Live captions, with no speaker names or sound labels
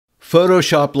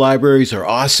Photoshop libraries are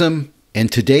awesome,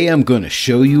 and today I'm going to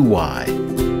show you why.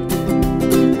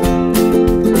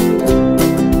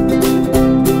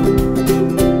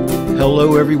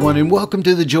 Hello everyone, and welcome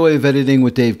to The Joy of Editing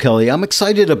with Dave Kelly. I'm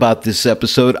excited about this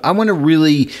episode. I want to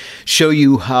really show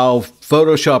you how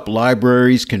Photoshop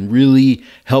libraries can really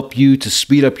help you to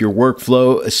speed up your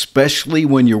workflow, especially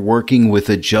when you're working with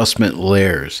adjustment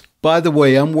layers. By the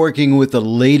way, I'm working with the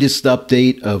latest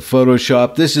update of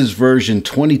Photoshop. This is version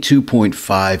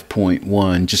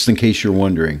 22.5.1, just in case you're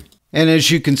wondering. And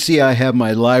as you can see, I have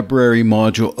my library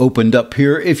module opened up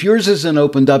here. If yours isn't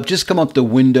opened up, just come up the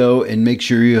window and make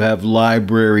sure you have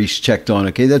libraries checked on.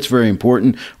 Okay, that's very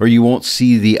important, or you won't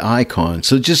see the icon.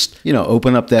 So just,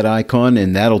 open up that icon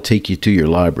and that'll take you to your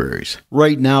libraries.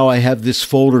 Right now, I have this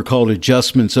folder called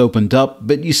Adjustments opened up,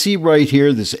 but you see right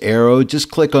here, this arrow,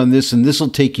 just click on this and this will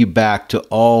take you back to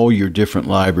all your different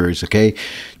libraries, okay?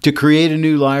 To create a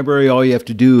new library, all you have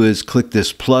to do is click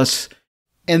this plus,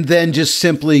 and then just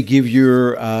simply give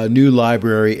your new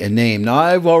library a name. Now,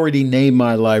 I've already named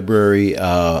my library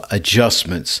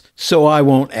Adjustments, so I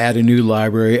won't add a new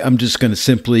library. I'm just going to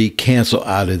simply cancel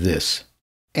out of this.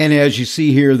 And as you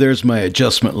see here, there's my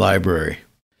adjustment library.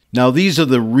 Now, these are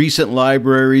the recent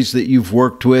libraries that you've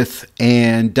worked with,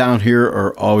 and down here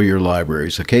are all your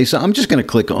libraries. Okay, so I'm just going to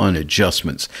click on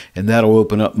Adjustments, and that'll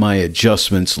open up my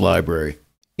Adjustments library.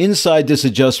 Inside this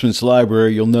adjustments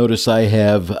library, you'll notice I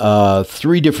have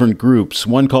three different groups,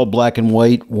 one called black and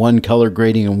white, one color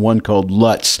grading, and one called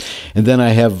LUTs. And then I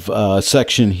have a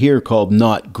section here called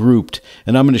not grouped,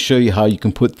 and I'm going to show you how you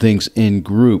can put things in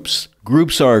groups.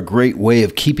 Groups are a great way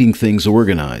of keeping things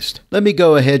organized. Let me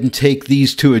go ahead and take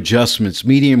these two adjustments,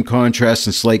 medium contrast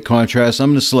and slight contrast. I'm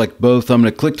going to select both. I'm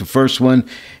going to click the first one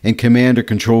and Command or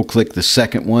Control click the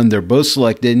second one. They're both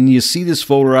selected, and you see this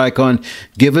folder icon,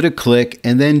 give it a click,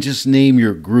 and then just name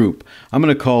your group. I'm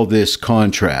going to call this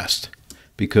contrast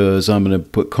because I'm going to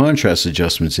put contrast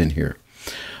adjustments in here.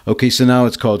 Okay, so now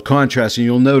it's called contrast, and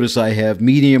you'll notice I have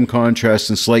medium contrast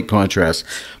and slight contrast,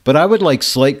 but I would like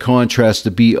slight contrast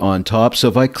to be on top, so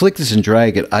if I click this and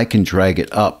drag it, I can drag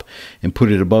it up and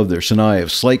put it above there. So now I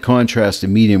have slight contrast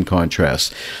and medium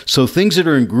contrast. So things that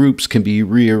are in groups can be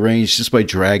rearranged just by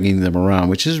dragging them around,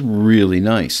 which is really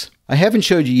nice. I haven't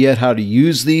showed you yet how to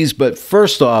use these, but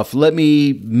first off, let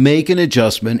me make an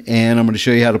adjustment, and I'm going to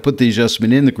show you how to put the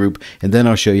adjustment in the group, and then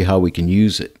I'll show you how we can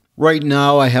use it. Right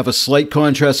now, I have a slight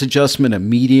contrast adjustment, a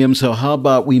medium, so how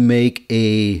about we make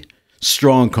a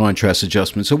strong contrast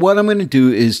adjustment? So what I'm going to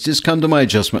do is just come to my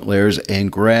adjustment layers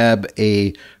and grab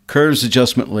a curves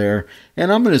adjustment layer,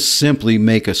 and I'm going to simply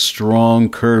make a strong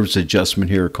curves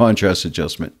adjustment here, a contrast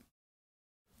adjustment.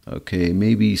 Okay,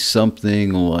 maybe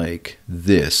something like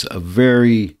this, a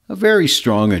very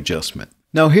strong adjustment.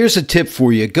 Now, here's a tip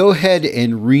for you. Go ahead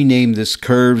and rename this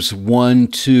curves 1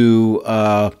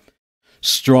 to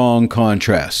strong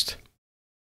contrast.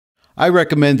 I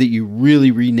recommend that you really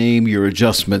rename your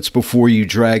adjustments before you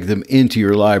drag them into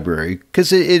your library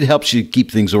because it helps you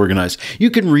keep things organized. You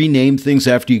can rename things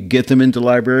after you get them into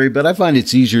library, but I find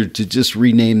it's easier to just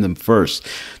rename them first.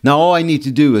 Now, all I need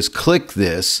to do is click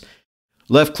this,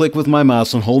 left click with my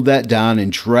mouse and hold that down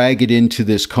and drag it into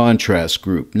this contrast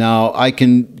group. Now,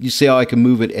 you see how I can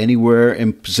move it anywhere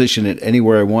and position it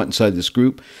anywhere I want inside this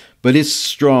group? But it's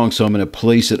strong, so I'm going to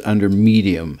place it under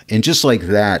medium. And just like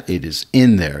that, it is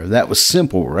in there. That was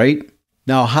simple, right?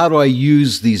 Now, how do I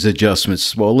use these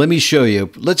adjustments? Well, let me show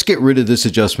you. Let's get rid of this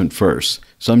adjustment first.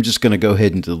 So I'm just going to go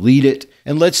ahead and delete it.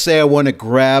 And let's say I want to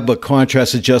grab a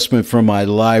contrast adjustment from my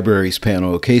libraries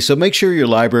panel. Okay, so make sure your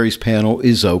libraries panel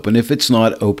is open. If it's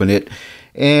not, open it.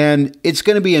 And it's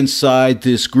going to be inside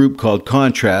this group called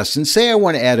contrast. And say I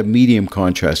want to add a medium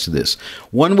contrast to this.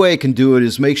 One way I can do it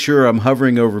is make sure I'm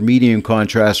hovering over medium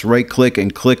contrast, right click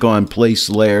and click on place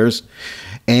layers.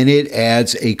 And it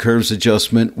adds a curves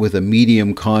adjustment with a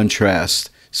medium contrast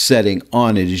setting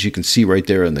on it, as you can see right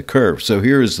there in the curve. So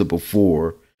here is the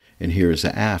before and here is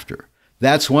the after.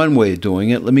 That's one way of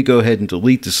doing it. Let me go ahead and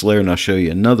delete this layer and I'll show you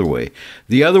another way.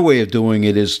 The other way of doing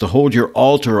it is to hold your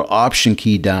Alt or Option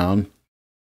key down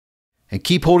and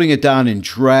keep holding it down and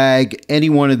drag any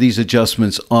one of these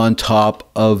adjustments on top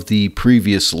of the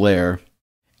previous layer.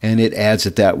 And it adds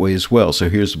it that way as well. So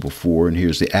here's the before and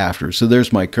here's the after. So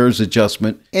there's my curves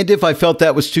adjustment. And if I felt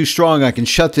that was too strong, I can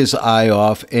shut this eye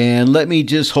off and let me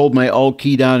just hold my Alt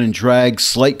key down and drag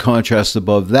slight contrast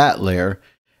above that layer.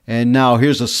 And now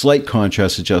here's a slight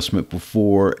contrast adjustment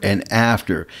before and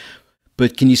after.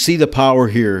 But can you see the power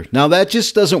here? Now that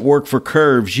just doesn't work for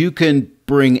curves. You can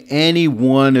bring any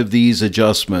one of these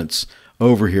adjustments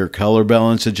over here. Color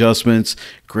balance adjustments,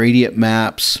 gradient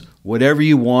maps, whatever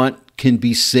you want can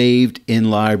be saved in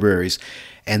libraries,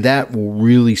 and that will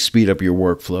really speed up your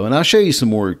workflow. And I'll show you some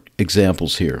more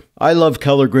examples here. I love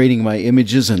color grading my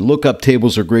images, and lookup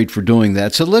tables are great for doing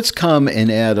that. So let's come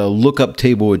and add a lookup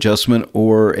table adjustment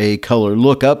or a color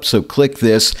lookup. So click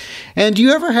this. And do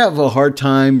you ever have a hard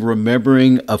time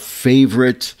remembering a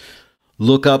favorite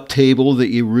lookup table that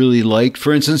you really like?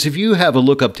 For instance, if you have a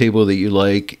lookup table that you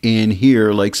like in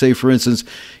here, like say for instance,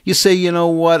 you say, you know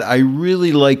what, I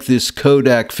really like this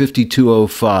Kodak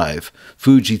 5205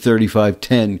 Fuji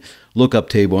 3510 lookup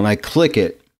table, and I click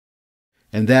it,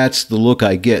 and that's the look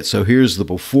I get. So here's the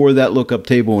before that lookup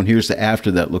table, and here's the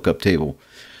after that lookup table.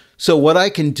 So what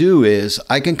I can do is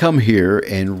I can come here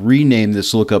and rename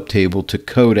this lookup table to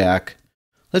Kodak.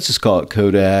 Let's just call it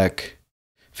Kodak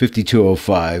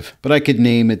 5205, but I could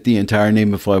name it the entire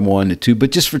name if I wanted to,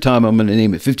 but just for time, I'm going to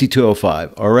name it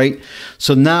 5205. All right.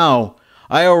 So now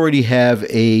I already have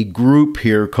a group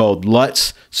here called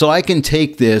LUTs. So I can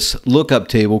take this lookup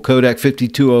table, Kodak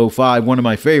 5205, one of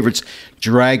my favorites,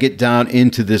 drag it down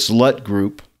into this LUT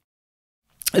group.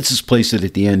 Let's just place it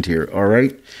at the end here. All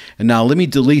right. And now let me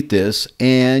delete this.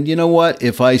 And you know what?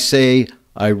 If I say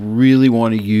I really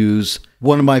want to use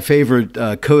one of my favorite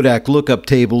Kodak lookup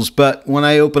tables, but when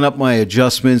I open up my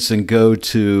adjustments and go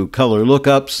to color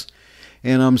lookups,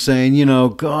 and I'm saying, you know,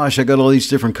 gosh, I got all these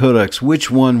different Kodaks. Which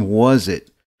one was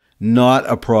it? Not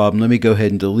a problem. Let me go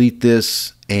ahead and delete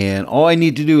this. And all I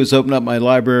need to do is open up my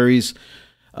libraries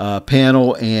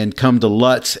panel and come to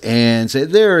LUTs and say,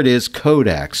 there it is,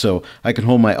 Kodak. So I can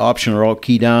hold my Option or Alt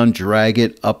key down, drag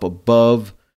it up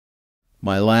above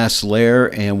my last layer,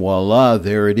 and voila,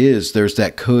 there it is. There's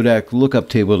that Kodak lookup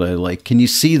table that I like. Can you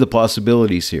see the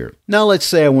possibilities here? Now let's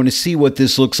say I want to see what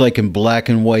this looks like in black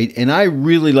and white, and I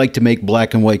really like to make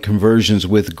black and white conversions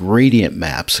with gradient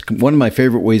maps. One of my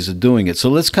favorite ways of doing it. So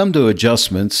let's come to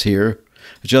Adjustments here,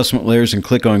 Adjustment Layers, and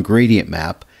click on Gradient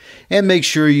Map. And make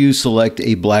sure you select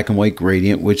a black and white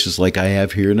gradient, which is like I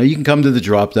have here. Now you can come to the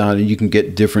drop down and you can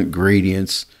get different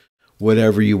gradients,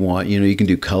 whatever you want. You know, you can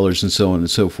do colors and so on and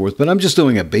so forth. But I'm just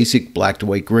doing a basic black to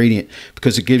white gradient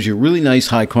because it gives you really nice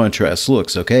high contrast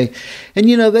looks, okay? And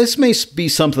you know, this may be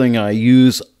something I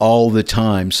use all the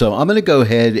time. So I'm going to go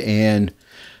ahead and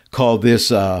call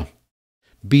this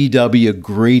BW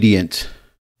gradient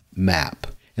map.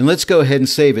 And let's go ahead and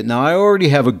save it. Now I already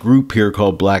have a group here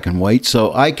called black and white.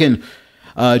 So I can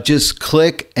just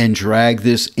click and drag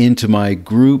this into my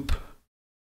group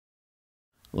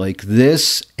like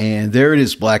this, and there it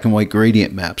is, black and white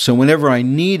gradient map. So whenever I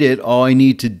need it, all I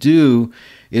need to do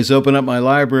is open up my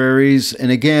libraries, and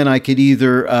again, I could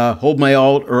either hold my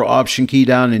Alt or Option key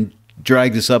down and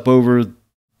drag this up over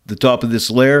the top of this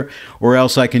layer, or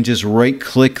else I can just right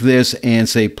click this and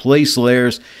say place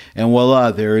layers, and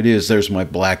voila, there it is. There's my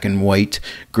black and white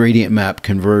gradient map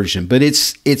conversion. But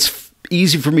it's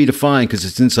easy for me to find because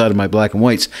it's inside of my black and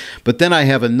whites. But then I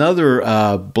have another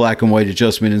black and white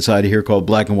adjustment inside of here called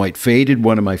black and white faded,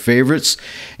 one of my favorites.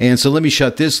 And so let me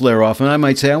shut this layer off, and I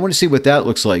might say I want to see what that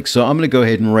looks like. So I'm going to go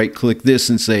ahead and right click this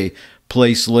and say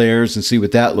place layers and see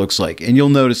what that looks like. And you'll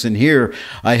notice in here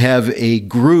I have a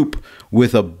group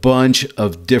with a bunch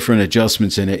of different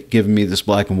adjustments in it, giving me this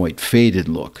black and white faded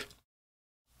look.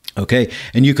 Okay,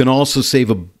 and you can also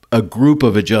save a group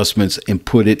of adjustments and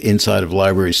put it inside of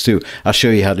libraries too. I'll show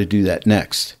you how to do that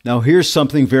next. Now here's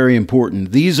something very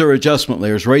important. These are adjustment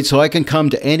layers, right? So I can come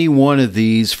to any one of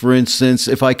these. For instance,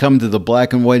 if I come to the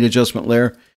black and white adjustment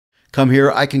layer, come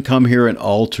here, I can come here and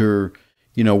alter,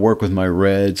 you know, work with my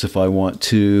reds if I want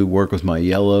to, work with my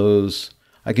yellows.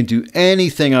 I can do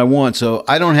anything I want, so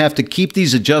I don't have to keep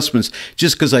these adjustments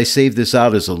just because I saved this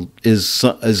out as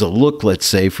a look, let's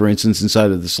say, for instance,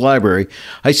 inside of this library.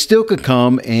 I still could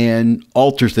come and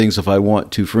alter things if I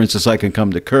want to. For instance, I can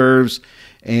come to curves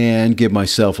and give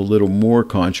myself a little more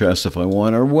contrast if I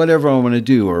want, or whatever I want to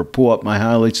do, or pull up my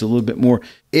highlights a little bit more.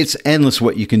 It's endless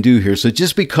what you can do here. So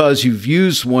just because you've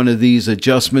used one of these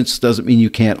adjustments doesn't mean you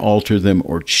can't alter them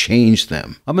or change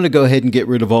them. I'm going to go ahead and get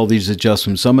rid of all these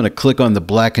adjustments. So I'm going to click on the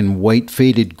black and white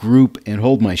faded group and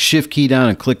hold my Shift key down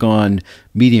and click on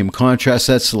medium contrast.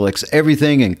 That selects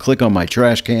everything, and click on my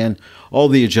trash can. All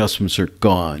the adjustments are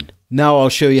gone. Now I'll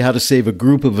show you how to save a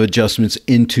group of adjustments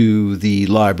into the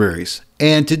libraries.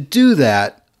 And to do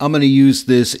that, I'm going to use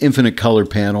this infinite color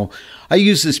panel. I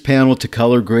use this panel to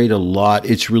color grade a lot.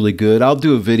 It's really good. I'll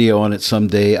do a video on it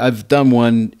someday. I've done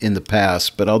one in the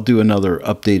past, but I'll do another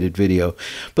updated video.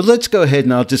 But let's go ahead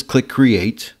and I'll just click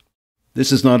Create.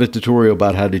 This is not a tutorial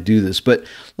about how to do this, but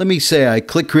let me say I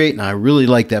click create and I really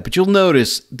like that. But you'll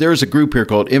notice there's a group here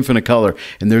called Infinite Color,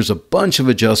 and there's a bunch of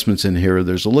adjustments in here.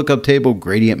 There's a lookup table,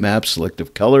 gradient map,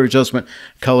 selective color adjustment,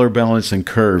 color balance, and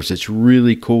curves. It's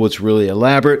really cool. It's really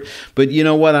elaborate. But you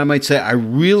know what? I might say I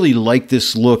really like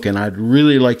this look and I'd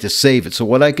really like to save it. So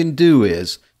what I can do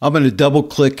is I'm going to double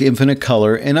click Infinite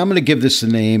Color and I'm going to give this a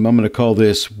name. I'm going to call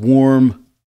this Warm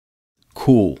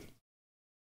Cool.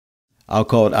 I'll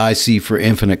call it IC for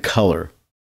Infinite Color.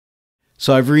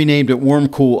 So I've renamed it Warm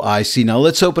Cool IC. Now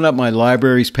let's open up my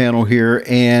libraries panel here,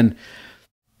 and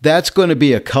that's going to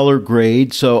be a color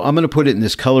grade. So I'm going to put it in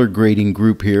this color grading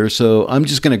group here. So I'm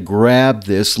just going to grab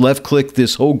this, left click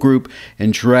this whole group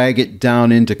and drag it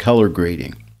down into color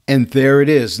grading. And there it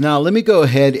is. Now let me go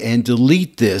ahead and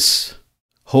delete this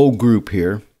whole group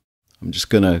here. I'm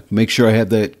just going to make sure I have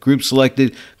that group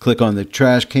selected, click on the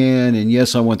trash can, and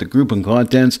yes, I want the group and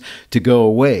contents to go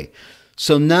away.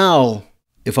 So now,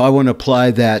 if I want to apply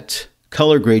that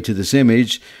color grade to this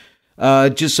image,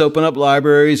 just open up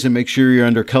libraries and make sure you're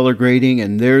under color grading,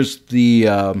 and there's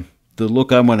the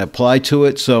look I want to apply to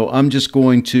it. So I'm just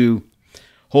going to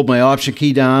hold my Option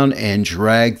key down and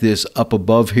drag this up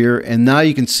above here, and now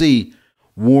you can see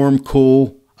Warm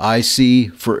Cool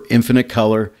IC for Infinite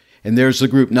Color. And there's the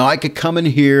group. Now I could come in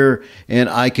here and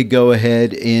I could go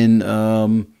ahead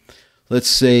and, let's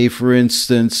say, for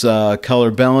instance,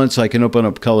 color balance. I can open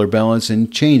up color balance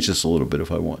and change this a little bit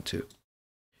if I want to.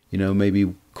 You know,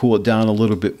 maybe cool it down a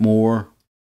little bit more.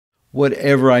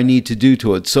 Whatever I need to do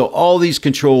to it. So all these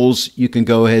controls you can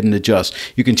go ahead and adjust.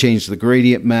 You can change the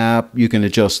gradient map. You can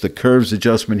adjust the curves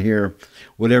adjustment here.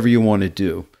 Whatever you want to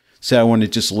do. Say I want to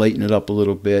just lighten it up a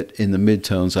little bit in the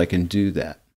midtones, I can do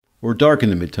that. Or darken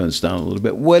the midtones down a little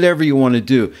bit. Whatever you want to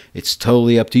do, it's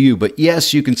totally up to you. But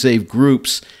yes, you can save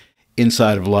groups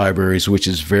inside of libraries, which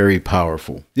is very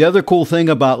powerful. The other cool thing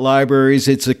about libraries,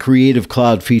 it's a Creative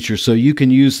Cloud feature, so you can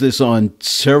use this on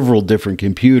several different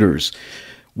computers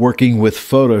working with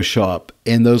Photoshop,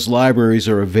 and those libraries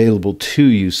are available to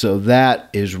you, so that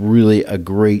is really a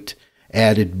great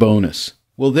added bonus.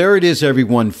 Well, there it is,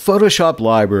 everyone. Photoshop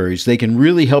libraries, they can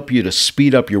really help you to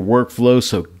speed up your workflow,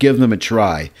 so give them a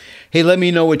try. Hey, let me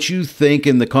know what you think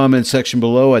in the comment section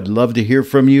below. I'd love to hear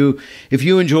from you. If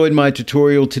you enjoyed my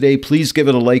tutorial today, please give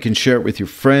it a like and share it with your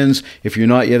friends. If you're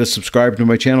not yet a subscriber to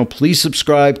my channel, please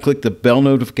subscribe, click the bell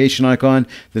notification icon.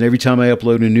 Then every time I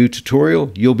upload a new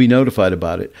tutorial, you'll be notified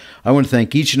about it. I want to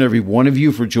thank each and every one of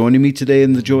you for joining me today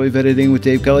in The Joy of Editing with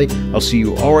Dave Kelly. I'll see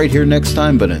you all right here next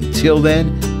time, but until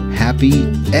then, happy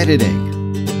editing.